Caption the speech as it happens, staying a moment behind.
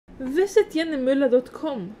Visit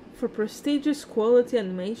jennymulla.com for prestigious quality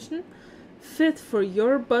animation fit for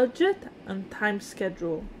your budget and time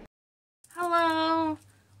schedule. Hello,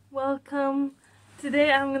 welcome.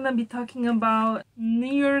 Today I'm gonna be talking about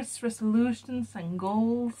New Year's resolutions and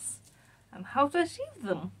goals and how to achieve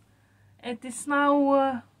them. It is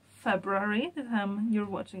now February, the time you're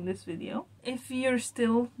watching this video. If you're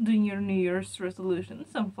still doing your New Year's resolutions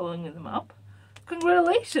and following them up,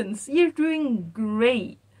 congratulations, you're doing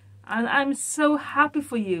great. And I'm so happy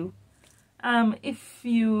for you. If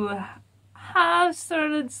you have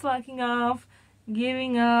started slacking off,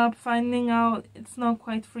 giving up, finding out it's not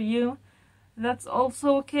quite for you, that's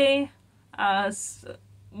also okay. As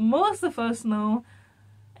most of us know,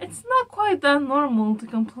 it's not quite that normal to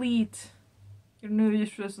complete your New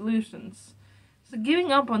Year's resolutions. So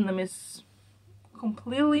giving up on them is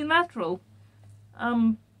completely natural.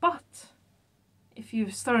 But if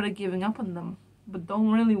you've started giving up on them, but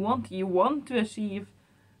don't really want to, you want to achieve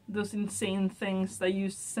those insane things that you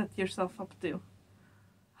set yourself up to,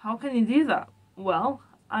 how can you do that? Well,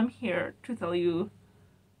 I'm here to tell you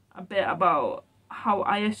a bit about how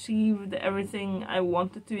I achieved everything I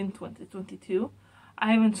wanted to in 2022.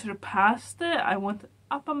 I haven't surpassed it, I went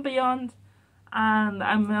up and beyond, and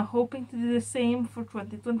I'm hoping to do the same for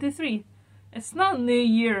 2023. It's not New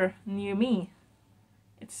Year, new me.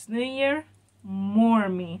 It's New Year, more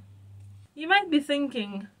me. You might be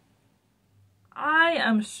thinking, I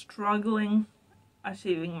am struggling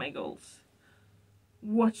achieving my goals.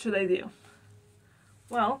 What should I do?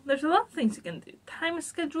 Well, there's a lot of things you can do. Time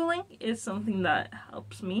scheduling is something that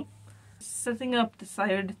helps me. Setting up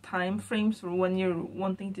desired time frames for when you're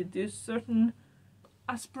wanting to do certain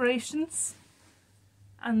aspirations.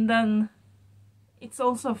 And then it's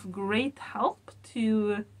also of great help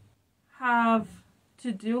to have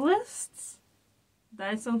to-do lists.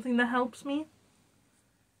 That is something that helps me.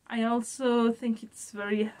 I also think it's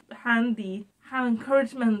very handy have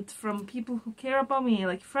encouragement from people who care about me,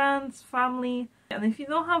 like friends, family. And if you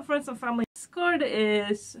don't have friends and family, Discord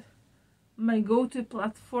is my go-to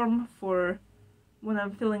platform for when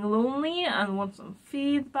I'm feeling lonely and want some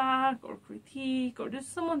feedback or critique or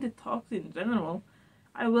just someone to talk to in general.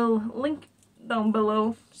 I will link down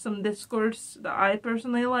below some Discords that I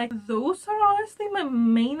personally like. Those are honestly my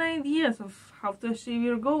main ideas of how to achieve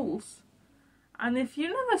your goals. And if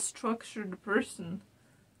you're not a structured person,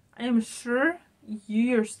 I am sure you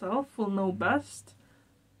yourself will know best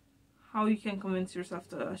how you can convince yourself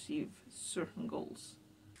to achieve certain goals.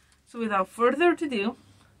 So without further ado,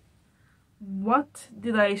 what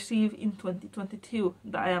did I achieve in 2022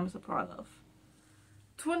 that I am so proud of?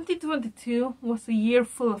 2022 was a year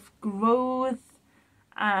full of growth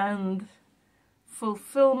and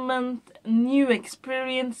fulfillment, new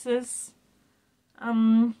experiences.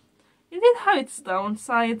 It did have its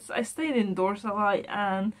downsides. I stayed indoors a lot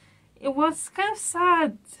and it was kind of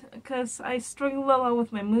sad because I struggled a lot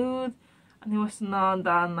with my mood and it was not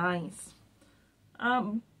that nice.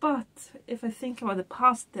 But if I think about the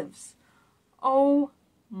positives, oh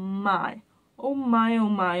my.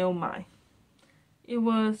 It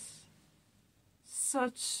was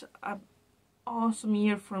such an awesome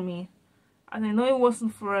year for me. And I know it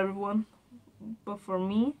wasn't for everyone, but for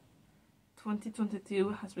me,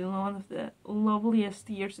 2022 has been one of the loveliest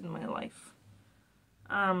years in my life.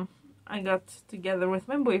 I got together with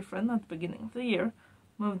my boyfriend at the beginning of the year,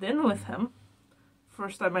 moved in with him.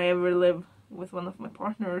 First time I ever lived with one of my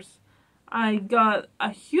partners. I got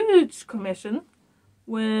a huge commission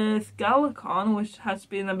with Galacon, which has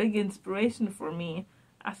been a big inspiration for me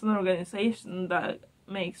as an organization that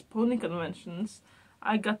makes pony conventions.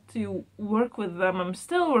 I got to work with them. I'm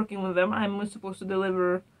still working with them. I'm supposed to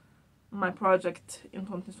deliver my project in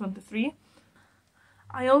 2023.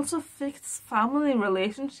 I also fixed family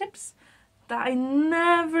relationships that I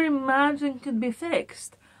never imagined could be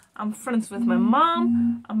fixed. I'm friends with my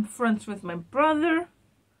mom, I'm friends with my brother,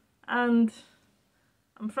 and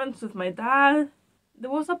I'm friends with my dad. There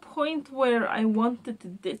was a point where I wanted to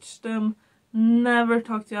ditch them, never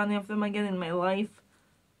talk to any of them again in my life.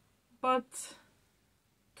 But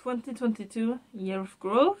 2022, year of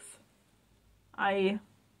growth, I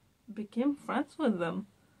became friends with them.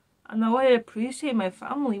 And now I appreciate my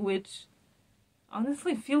family, which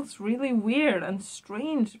honestly feels really weird and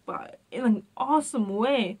strange, but in an awesome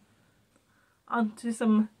way. On to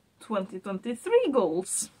some 2023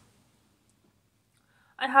 goals.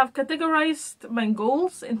 I have categorized my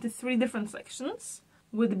goals into 3 different sections.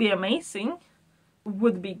 Would be amazing,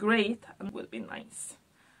 would be great, and would be nice.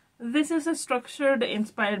 This is a structure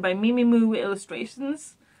inspired by Mimimoo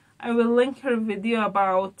illustrations. I will link her video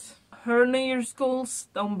about her New Year's goals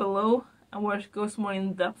down below and where it goes more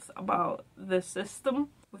in depth about the system.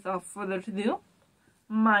 Without further ado,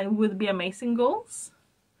 my would be amazing goals.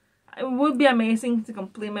 It would be amazing to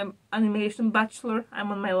complete my animation bachelor.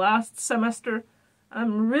 I'm on my last semester,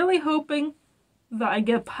 and I'm really hoping that I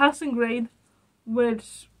get a passing grade,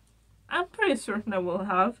 which I'm pretty certain I will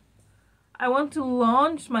have. I want to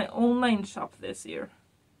launch my online shop this year.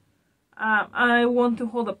 I want to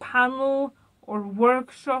hold a panel or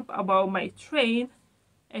workshop about my trade,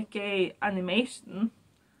 aka animation,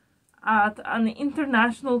 at an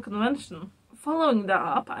international convention. Following that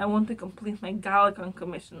up, I want to complete my Galacon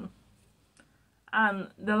commission. And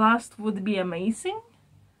the last would be amazing.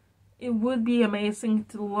 It would be amazing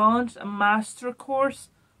to launch a master course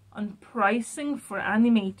on pricing for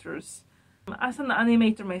animators. As an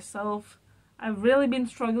animator myself, I've really been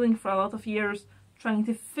struggling for a lot of years trying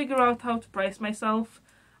to figure out how to price myself,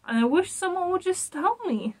 and I wish someone would just tell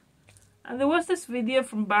me. And there was this video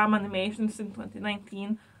from BAM Animations in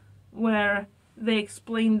 2019 where they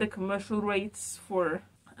explained the commercial rates for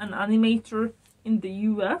an animator in the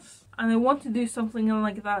US, and I want to do something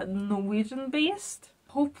like that Norwegian based.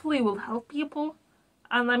 Hopefully it will help people.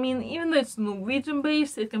 And I mean, even though it's Norwegian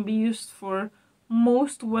based, it can be used for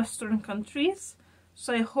most Western countries.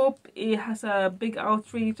 So I hope it has a big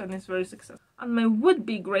outreach and is very successful. And my would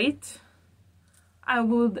be great. I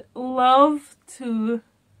would love to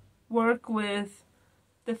work with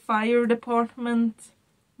the fire department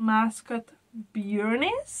mascot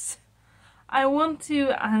Björnis. I want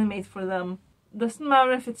to animate for them. Doesn't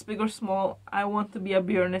matter if it's big or small, I want to be a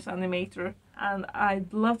Björnis animator, and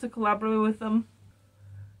I'd love to collaborate with them.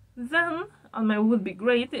 Then, on my would be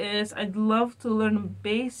great is I'd love to learn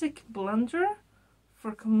basic Blender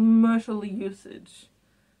for commercial usage.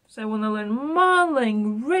 So I want to learn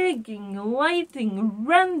modeling, rigging, lighting,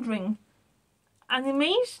 rendering,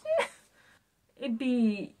 animation. It'd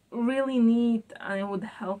be really neat, and it would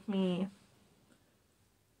help me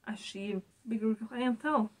achieve bigger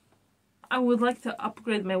clientele. I would like to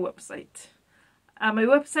upgrade my website. My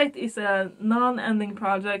website is a non-ending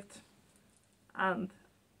project, and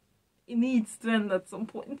it needs to end at some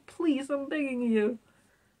point. Please, I'm begging you.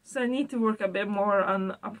 So I need to work a bit more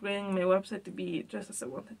on upgrading my website to be just as I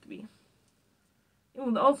want it to be. It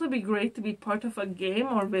would also be great to be part of a game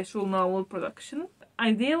or visual novel production.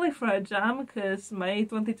 Ideally for a jam, because my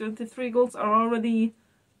 2023 goals are already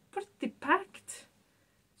pretty packed.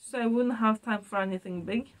 So I wouldn't have time for anything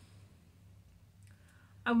big.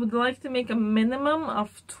 I would like to make a minimum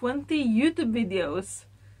of 20 YouTube videos.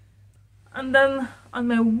 And then on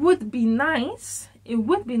my would be nice, it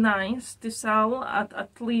would be nice to sell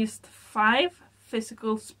at least 5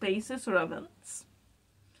 physical spaces or events.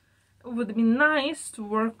 It would be nice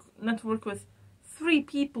to network with 3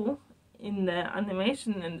 people in the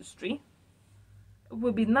animation industry. It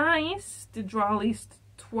would be nice to draw at least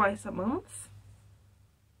twice a month.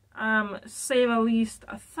 Save at least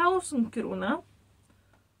 1,000 krona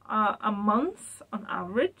a month on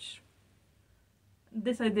average.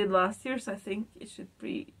 This I did last year, so I think it should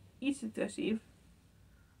be easy to achieve.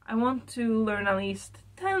 I want to learn at least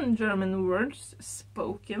 10 German words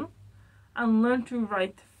spoken and learn to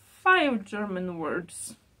write 5 German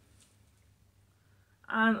words.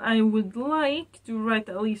 And I would like to write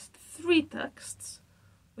at least 3 texts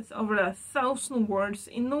with over 1,000 words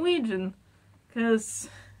in Norwegian, because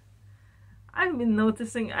I've been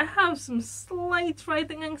noticing I have some slight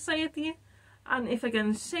writing anxiety, and if I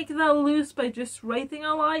can shake that loose by just writing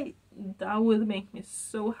a lot, that would make me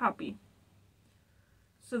so happy.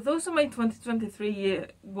 So those are my 2023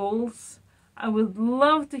 goals. I would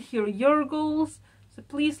love to hear your goals, so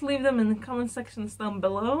please leave them in the comment sections down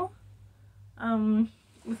below.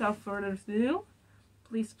 Without further ado,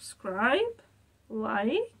 please subscribe,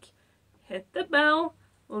 like, hit the bell,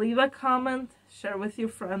 leave a comment, share with your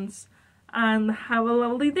friends, and have a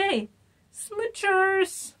lovely day.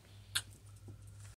 Smoochers!